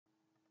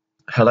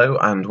Hello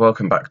and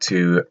welcome back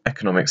to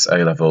Economics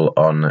A-Level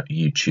on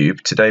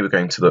YouTube. Today we're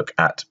going to look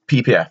at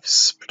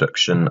PPFs,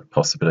 Production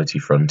Possibility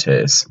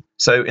Frontiers.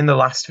 So in the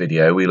last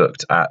video we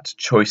looked at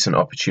choice and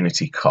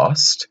opportunity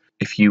cost.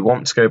 If you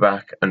want to go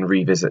back and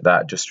revisit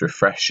that, just to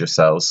refresh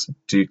yourselves,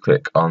 do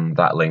click on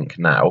that link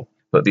now.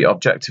 But the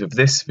objective of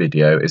this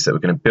video is that we're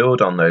going to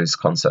build on those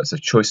concepts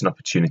of choice and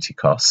opportunity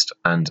cost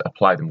and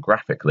apply them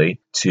graphically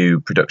to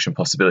production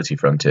possibility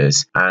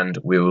frontiers. And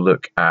we will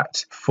look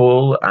at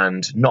full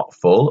and not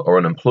full or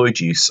unemployed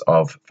use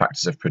of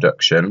factors of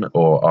production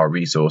or our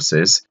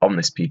resources on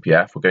this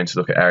PPF. We're going to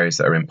look at areas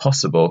that are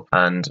impossible,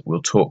 and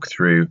we'll talk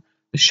through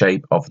the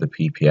shape of the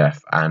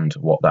PPF and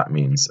what that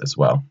means as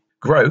well.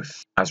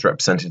 Growth, as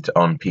represented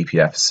on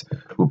PPFs,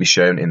 will be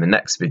shown in the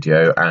next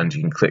video, and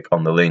you can click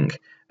on the link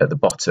at the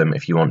bottom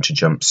if you want to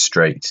jump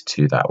straight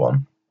to that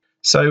one.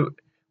 So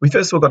we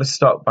first of all got to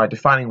start by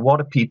defining what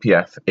a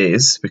PPF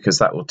is, because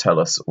that will tell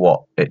us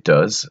what it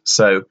does.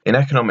 So in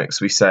economics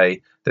we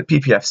say that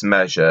PPFs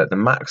measure the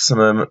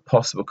maximum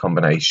possible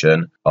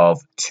combination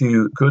of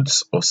two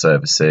goods or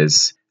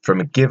services from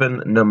a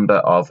given number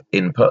of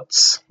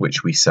inputs,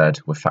 which we said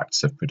were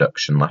factors of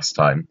production last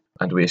time,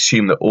 and we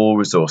assume that all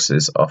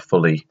resources are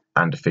fully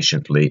and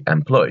efficiently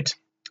employed.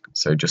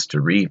 So just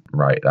to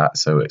rewrite that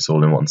so it's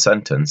all in one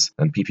sentence,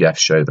 then PPFs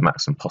show the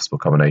maximum possible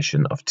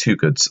combination of two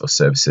goods or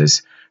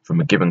services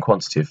from a given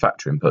quantity of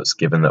factor inputs,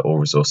 given that all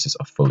resources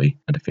are fully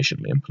and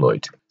efficiently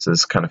employed. So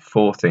there's kind of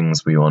four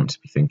things we want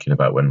to be thinking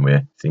about when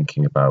we're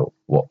thinking about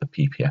what the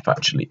PPF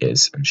actually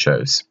is and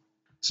shows.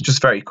 So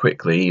just very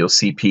quickly, you'll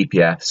see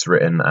PPFs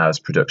written as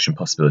production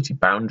possibility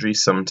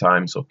boundaries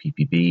sometimes, or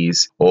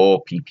PPBs,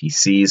 or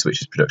PPCs,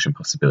 which is production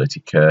possibility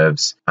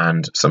curves,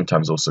 and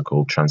sometimes also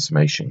called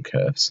transformation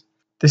curves.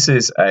 This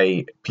is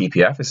a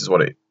PPF, this is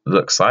what it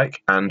looks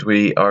like, and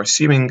we are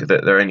assuming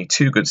that there are only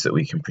two goods that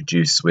we can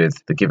produce with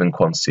the given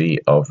quantity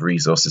of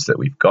resources that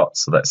we've got.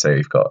 So let's say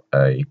we've got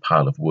a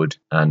pile of wood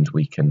and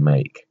we can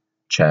make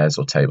chairs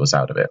or tables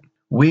out of it.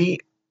 We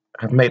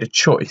have made a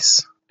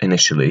choice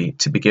initially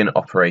to begin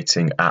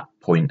operating at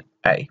point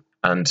A,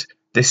 and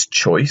this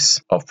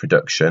choice of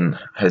production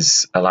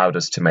has allowed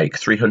us to make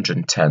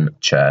 310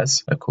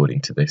 chairs according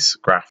to this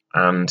graph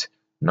and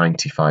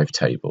 95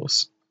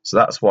 tables. So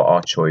that's what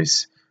our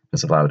choice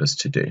has allowed us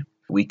to do.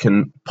 We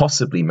can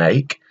possibly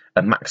make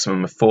a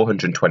maximum of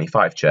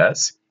 425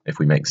 chairs if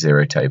we make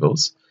 0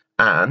 tables,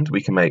 and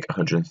we can make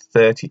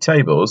 130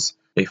 tables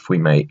if we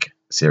make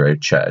 0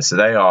 chairs. So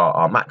they are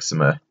our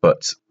maxima,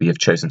 but we have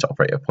chosen to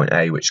operate at point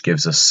A, which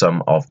gives us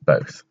some of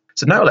both.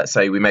 So now let's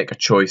say we make a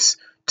choice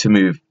to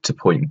move to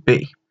point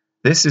B.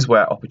 This is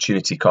where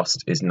opportunity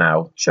cost is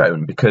now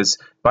shown, because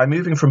by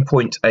moving from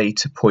point A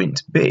to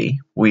point B,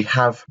 we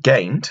have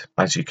gained,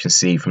 as you can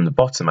see from the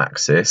bottom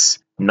axis,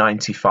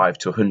 95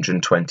 to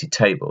 120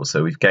 tables.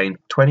 So we've gained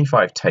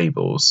 25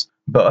 tables,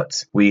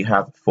 but we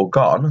have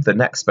foregone the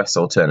next best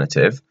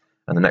alternative,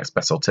 and the next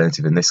best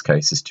alternative in this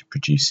case is to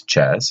produce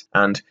chairs,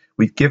 and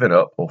we've given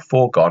up or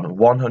foregone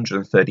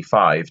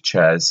 135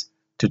 chairs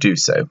to do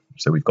so.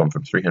 So we've gone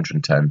from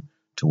 310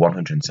 to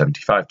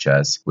 175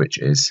 chairs, which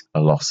is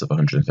a loss of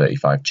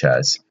 135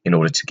 chairs in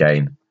order to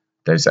gain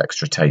those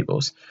extra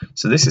tables.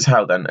 So this is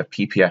how then a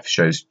PPF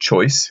shows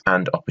choice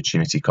and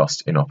opportunity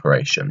cost in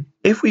operation.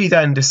 If we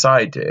then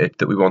decided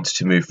that we wanted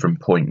to move from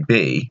point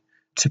B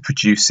to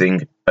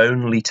producing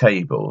only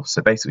tables,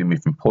 so basically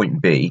move from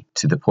point B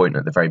to the point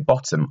at the very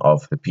bottom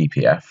of the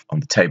PPF on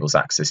the tables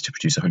axis to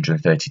produce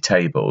 130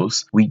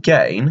 tables, we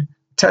gain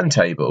 10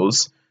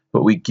 tables,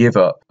 but we give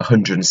up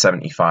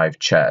 175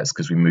 chairs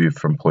because we move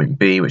from point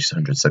B, which is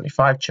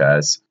 175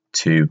 chairs,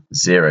 to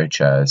 0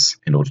 chairs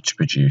in order to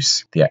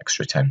produce the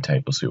extra 10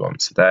 tables we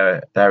want. So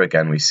there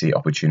again, we see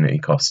opportunity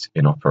cost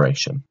in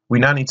operation. We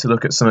now need to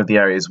look at some of the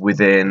areas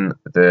within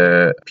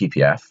the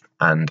PPF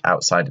and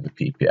outside of the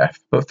PPF.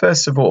 But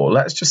first of all,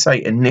 let's just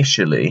say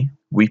initially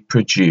we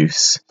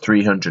produce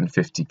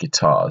 350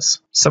 guitars.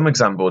 Some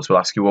exam boards will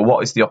ask you, well,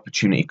 what is the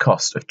opportunity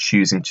cost of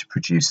choosing to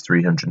produce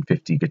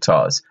 350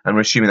 guitars? And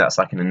we're assuming that's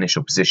like an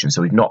initial position.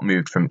 So we've not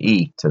moved from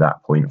E to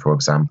that point, for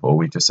example.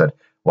 We've just said,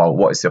 well,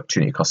 what is the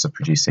opportunity cost of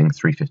producing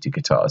 350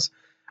 guitars?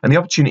 And the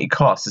opportunity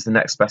cost is the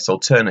next best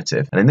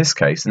alternative. And in this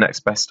case, the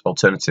next best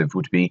alternative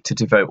would be to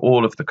devote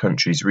all of the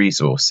country's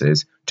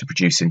resources to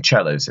producing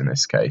cellos in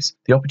this case.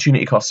 The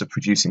opportunity cost of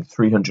producing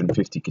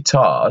 350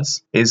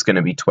 guitars is going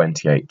to be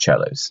 28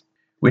 cellos.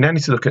 We now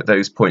need to look at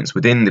those points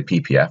within the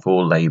PPF,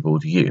 all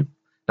labelled U.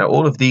 Now,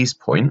 all of these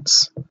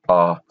points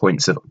are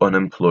points of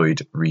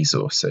unemployed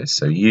resources.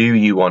 So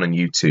U, U1 and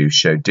U2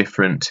 show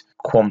different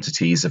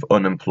quantities of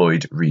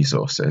unemployed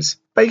resources.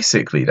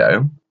 Basically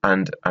though,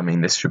 and I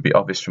mean this should be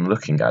obvious from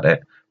looking at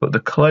it, but the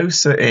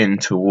closer in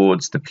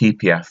towards the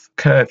PPF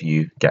curve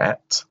you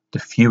get, the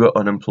fewer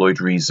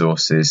unemployed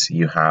resources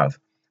you have.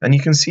 And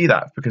you can see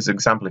that because, for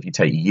example, if you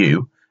take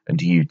U and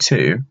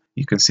U2,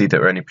 you can see that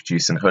we're only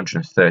producing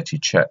 130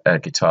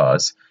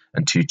 guitars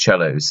and 2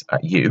 cellos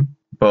at U,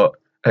 but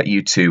at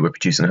U2 we're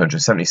producing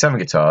 177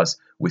 guitars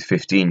with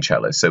 15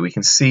 cellos. So we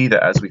can see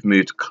that as we've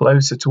moved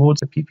closer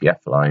towards the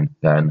PPF line,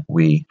 then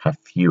we have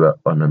fewer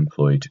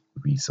unemployed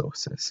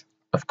resources.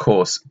 Of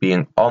course,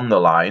 being on the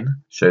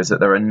line shows that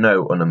there are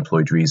no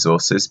unemployed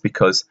resources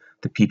because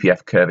the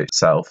PPF curve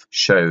itself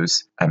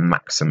shows a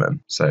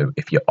maximum. So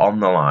if you're on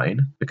the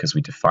line, because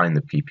we define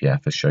the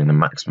PPF as showing the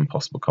maximum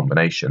possible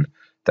combination,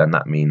 then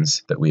that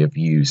means that we have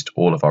used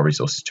all of our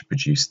resources to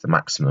produce the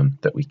maximum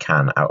that we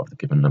can out of the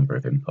given number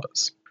of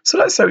inputs. So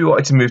let's say we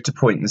wanted to move to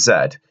point Z.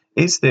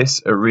 Is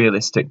this a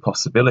realistic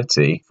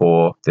possibility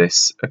for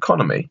this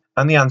economy?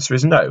 And the answer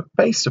is no,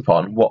 based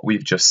upon what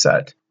we've just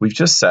said. We've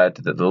just said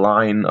that the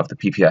line of the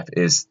PPF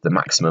is the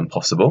maximum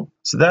possible.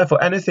 So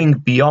therefore, anything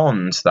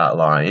beyond that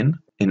line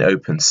in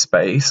open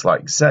space,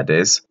 like Z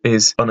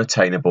is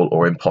unattainable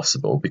or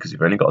impossible because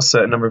we've only got a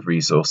certain number of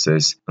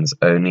resources and there's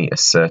only a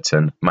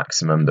certain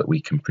maximum that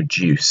we can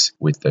produce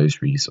with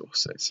those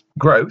resources.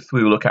 Growth,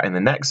 we will look at in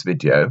the next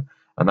video,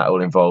 and that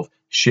will involve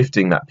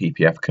shifting that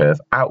PPF curve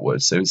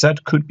outwards. So Z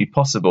could be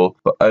possible,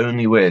 but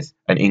only with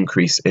an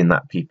increase in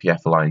that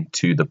PPF line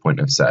to the point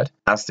of Z.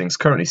 As things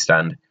currently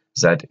stand,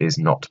 Z is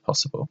not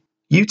possible.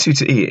 U2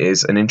 to E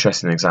is an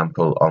interesting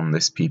example on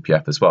this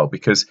PPF as well,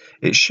 because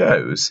it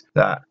shows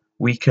that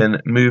we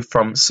can move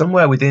from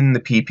somewhere within the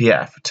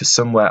PPF to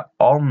somewhere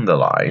on the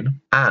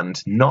line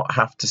and not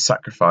have to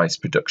sacrifice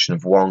production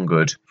of one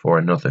good for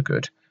another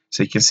good.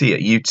 So you can see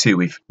at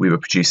U2 we were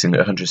producing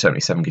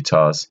 177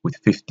 guitars with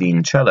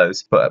 15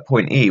 cellos, but at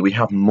point E we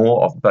have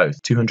more of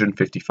both,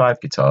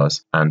 255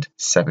 guitars and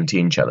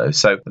 17 cellos.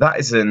 So that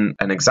is an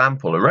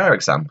example, a rare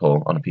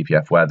example on a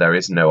PPF where there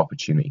is no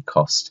opportunity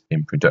cost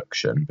in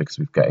production because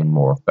we're getting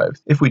more of both.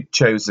 If we'd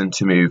chosen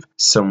to move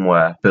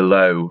somewhere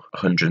below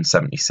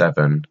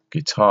 177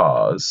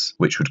 guitars,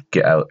 which would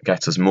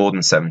get us more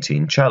than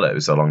 17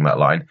 cellos along that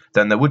line,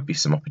 then there would be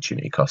some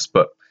opportunity cost.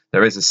 But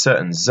there is a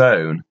certain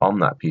zone on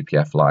that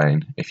PPF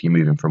line, if you're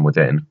moving from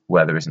within,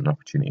 where there isn't an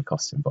opportunity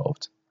cost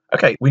involved.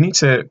 Okay, we need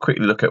to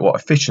quickly look at what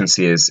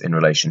efficiency is in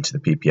relation to the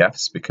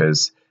PPFs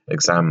because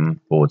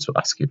exam boards will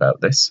ask you about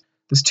this.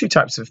 There's two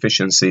types of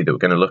efficiency that we're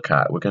going to look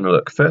at. We're going to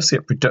look firstly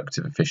at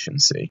productive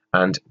efficiency,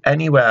 and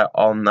anywhere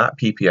on that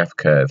PPF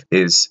curve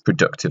is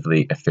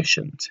productively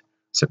efficient.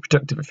 So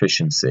productive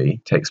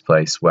efficiency takes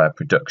place where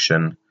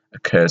production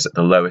occurs at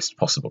the lowest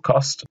possible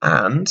cost,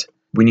 and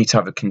we need to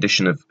have a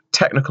condition of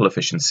technical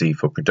efficiency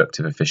for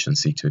productive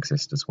efficiency to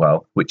exist as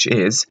well, which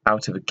is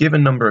out of a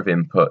given number of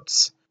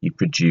inputs, you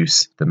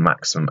produce the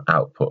maximum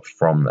output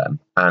from them.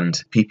 And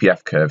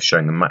PPF curve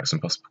showing the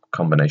maximum possible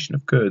combination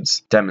of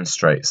goods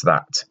demonstrates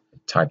that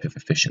type of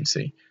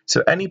efficiency.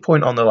 So any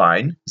point on the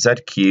line,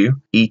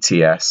 ZQ,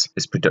 ETS,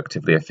 is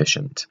productively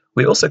efficient.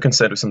 We're also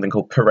concerned with something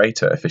called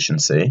Pareto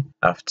efficiency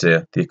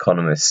after the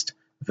economist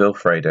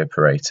Vilfredo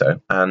Pareto,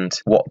 and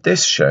what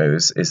this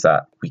shows is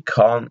that we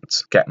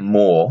can't get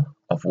more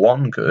of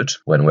one good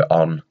when we're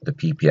on the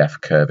PPF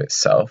curve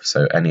itself,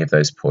 so any of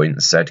those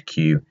points,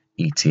 ZQ,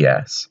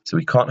 ETS. So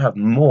we can't have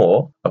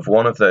more of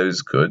one of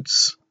those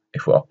goods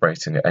if we're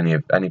operating at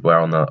anywhere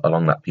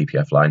along that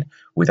PPF line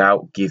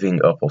without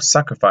giving up or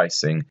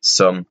sacrificing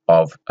some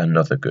of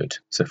another good.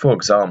 So for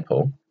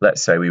example,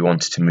 let's say we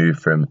wanted to move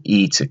from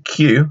E to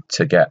Q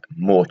to get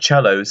more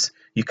cellos.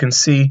 You can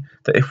see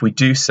that if we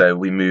do so,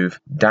 we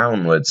move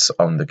downwards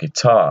on the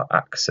guitar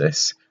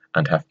axis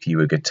and have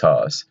fewer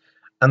guitars.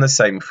 And the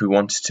same if we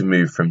wanted to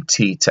move from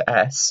T to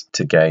S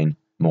to gain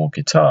more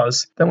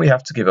guitars, then we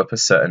have to give up a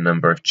certain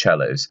number of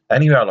cellos.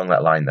 Anywhere along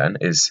that line then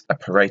is a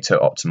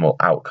Pareto optimal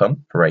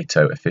outcome,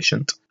 Pareto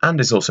efficient, and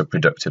is also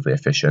productively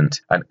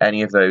efficient. And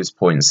any of those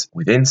points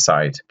within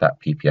inside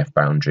that PPF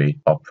boundary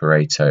are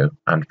Pareto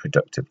and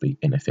productively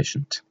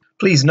inefficient.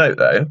 Please note,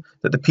 though,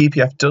 that the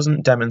PPF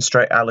doesn't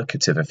demonstrate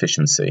allocative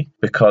efficiency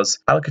because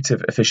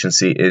allocative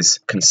efficiency is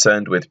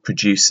concerned with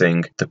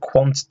producing the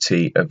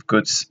quantity of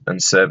goods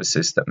and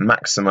services that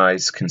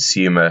maximize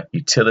consumer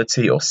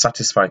utility or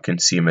satisfy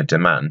consumer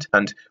demand.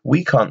 And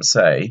we can't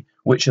say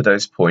which of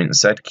those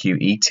points, ZQ,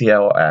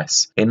 ETL, or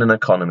S, in an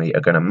economy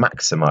are going to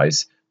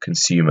maximize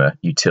consumer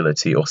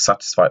utility or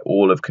satisfy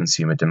all of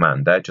consumer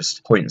demand. They're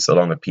just points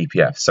along a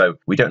PPF. So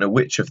we don't know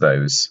which of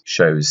those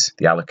shows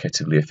the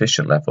allocatively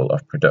efficient level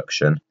of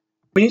production.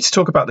 We need to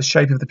talk about the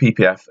shape of the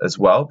PPF as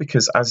well,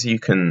 because as you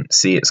can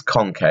see, it's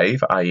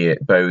concave, i.e.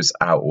 it bows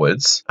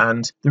outwards.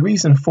 And the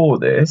reason for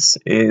this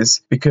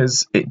is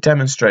because it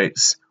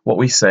demonstrates what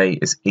we say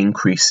is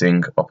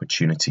increasing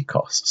opportunity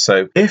cost.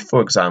 So if,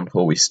 for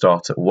example, we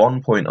start at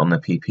one point on the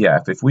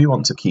PPF, if we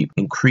want to keep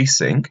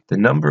increasing the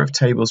number of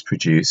tables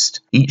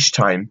produced each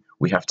time,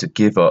 we have to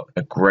give up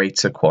a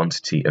greater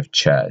quantity of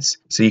chairs.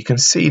 So you can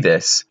see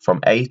this from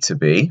A to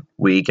B,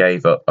 we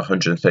gave up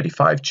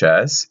 135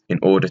 chairs in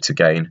order to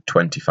gain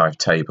 25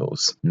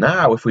 tables.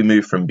 Now, if we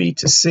move from B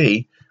to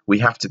C, we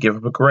have to give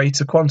up a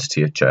greater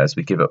quantity of chairs.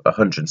 We give up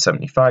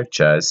 175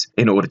 chairs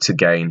in order to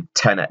gain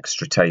 10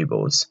 extra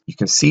tables. You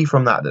can see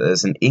from that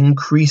there's an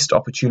increased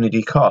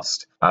opportunity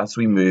cost as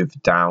we move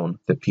down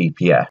the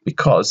PPF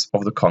because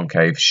of the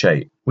concave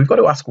shape. We've got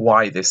to ask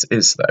why this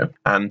is, though,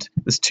 and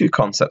there's two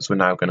concepts we're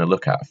now going to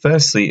look at.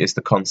 Firstly is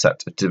the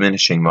concept of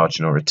diminishing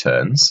marginal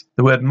returns.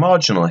 The word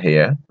marginal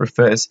here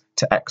refers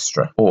to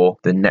extra, or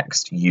the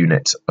next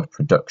unit of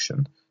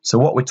production. So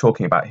what we're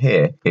talking about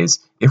here is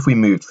if we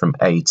moved from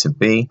A to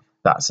B,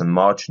 that's a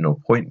marginal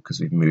point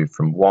because we've moved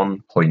from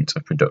one point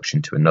of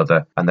production to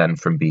another, and then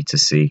from B to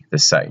C the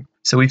same.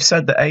 So we've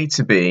said that A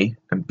to B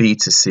and B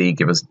to C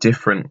give us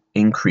different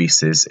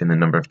increases in the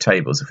number of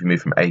tables. If we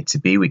move from A to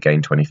B, we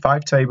gain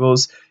 25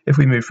 tables. If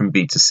we move from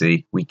B to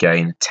C, we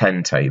gain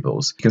 10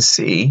 tables. You can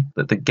see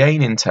that the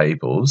gain in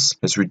tables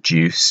has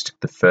reduced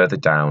the further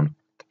down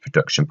the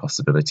production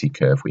possibility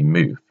curve we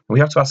move.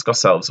 We have to ask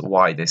ourselves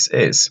why this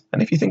is.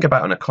 And if you think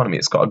about an economy,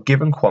 it's got a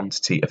given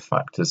quantity of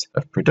factors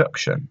of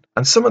production.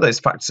 And some of those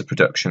factors of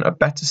production are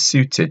better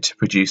suited to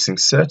producing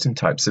certain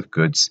types of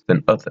goods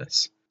than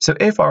others. So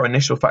if our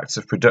initial factors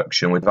of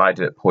production were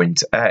divided at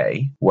point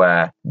A,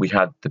 where we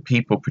had the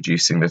people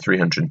producing the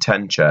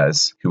 310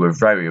 chairs who were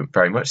very,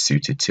 very much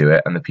suited to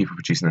it, and the people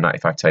producing the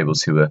 95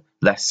 tables who were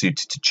less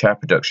suited to chair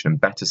production and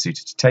better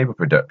suited to table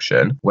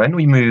production, when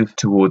we move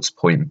towards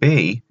point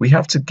B, we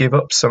have to give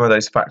up some of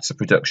those factors of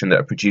production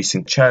that are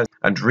producing chairs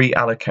and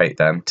reallocate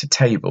them to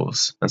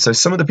tables. And so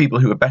some of the people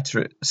who are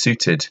better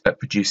suited at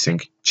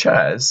producing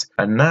chairs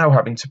are now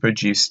having to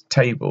produce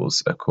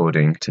tables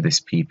according to this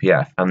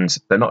PPF. And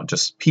they're not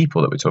just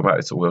people that we're talking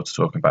about, we're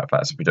also talking about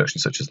factors of production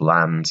such as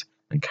land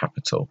and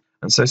capital.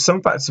 And so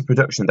some factors of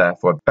production,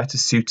 therefore, are better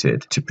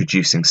suited to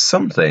producing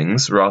some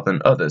things rather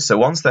than others. So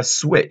once they're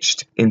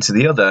switched into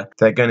the other,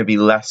 they're going to be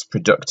less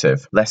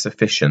productive, less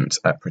efficient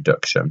at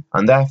production.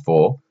 And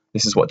therefore,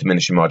 this is what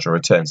diminishing marginal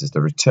returns is.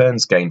 The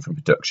returns gained from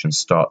production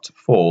start to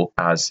fall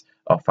as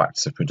our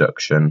factors of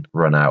production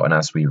run out and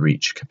as we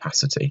reach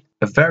capacity.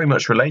 A very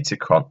much related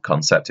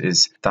concept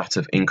is that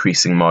of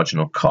increasing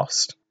marginal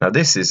cost. Now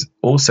this is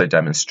also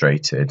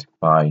demonstrated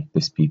by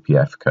this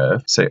PPF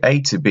curve. So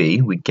A to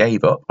B, we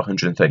gave up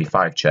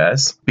 135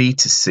 chairs. B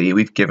to C,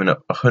 we've given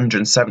up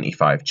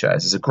 175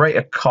 chairs. There's a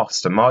greater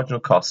cost, a marginal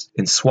cost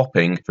in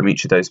swapping from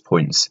each of those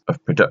points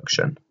of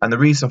production. And the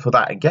reason for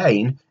that,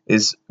 again,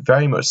 is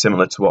very much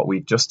similar to what we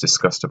just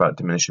discussed about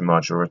diminishing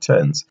marginal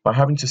returns. By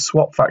having to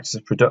swap factors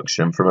of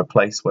production from a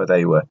place where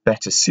they were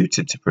better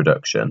suited to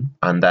production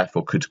and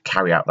therefore could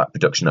carry out that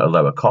production at a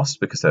lower cost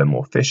because they're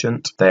more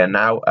efficient, they are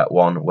now at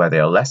one where they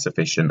are less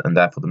efficient and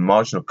therefore the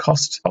marginal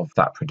cost of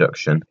that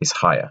production is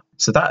higher.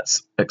 So that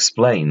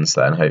explains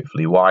then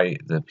hopefully why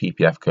the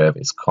PPF curve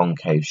is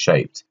concave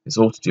shaped. It's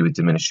all to do with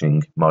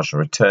diminishing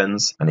marginal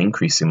returns and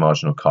increasing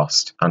marginal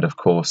cost, and of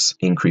course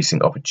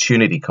increasing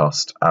opportunity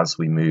cost as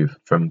we move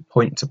from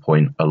point to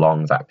point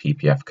along that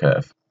PPF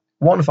curve.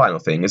 One final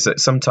thing is that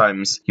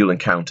sometimes you'll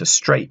encounter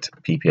straight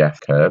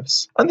PPF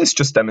curves, and this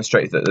just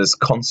demonstrates that there's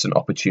constant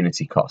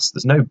opportunity cost.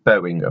 There's no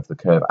bowing of the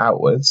curve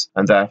outwards,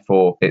 and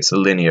therefore it's a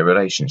linear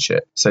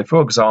relationship. So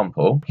for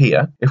example,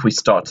 here, if we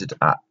started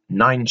at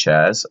 9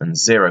 chairs and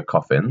 0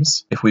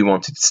 coffins, if we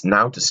wanted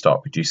now to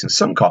start producing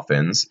some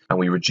coffins and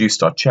we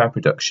reduced our chair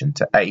production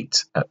to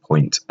 8 at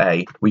point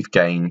A, we've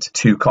gained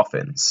 2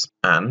 coffins.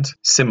 And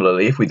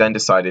similarly, if we then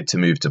decided to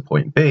move to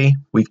point B,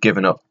 we've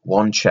given up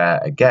 1 chair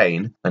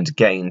again and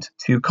gained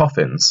 2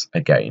 coffins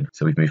again.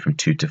 So we've moved from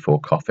 2 to 4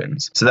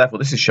 coffins. So therefore,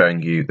 this is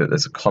showing you that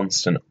there's a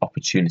constant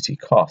opportunity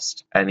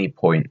cost any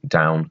point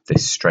down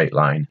this straight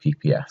line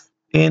PPF.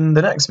 In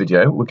the next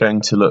video, we're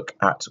going to look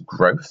at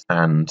growth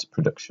and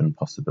production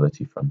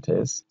possibility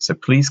frontiers. So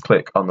please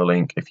click on the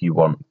link if you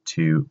want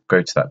to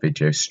go to that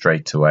video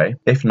straight away.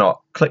 If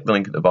not, click the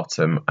link at the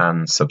bottom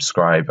and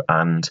subscribe,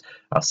 and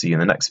I'll see you in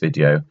the next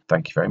video.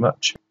 Thank you very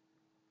much.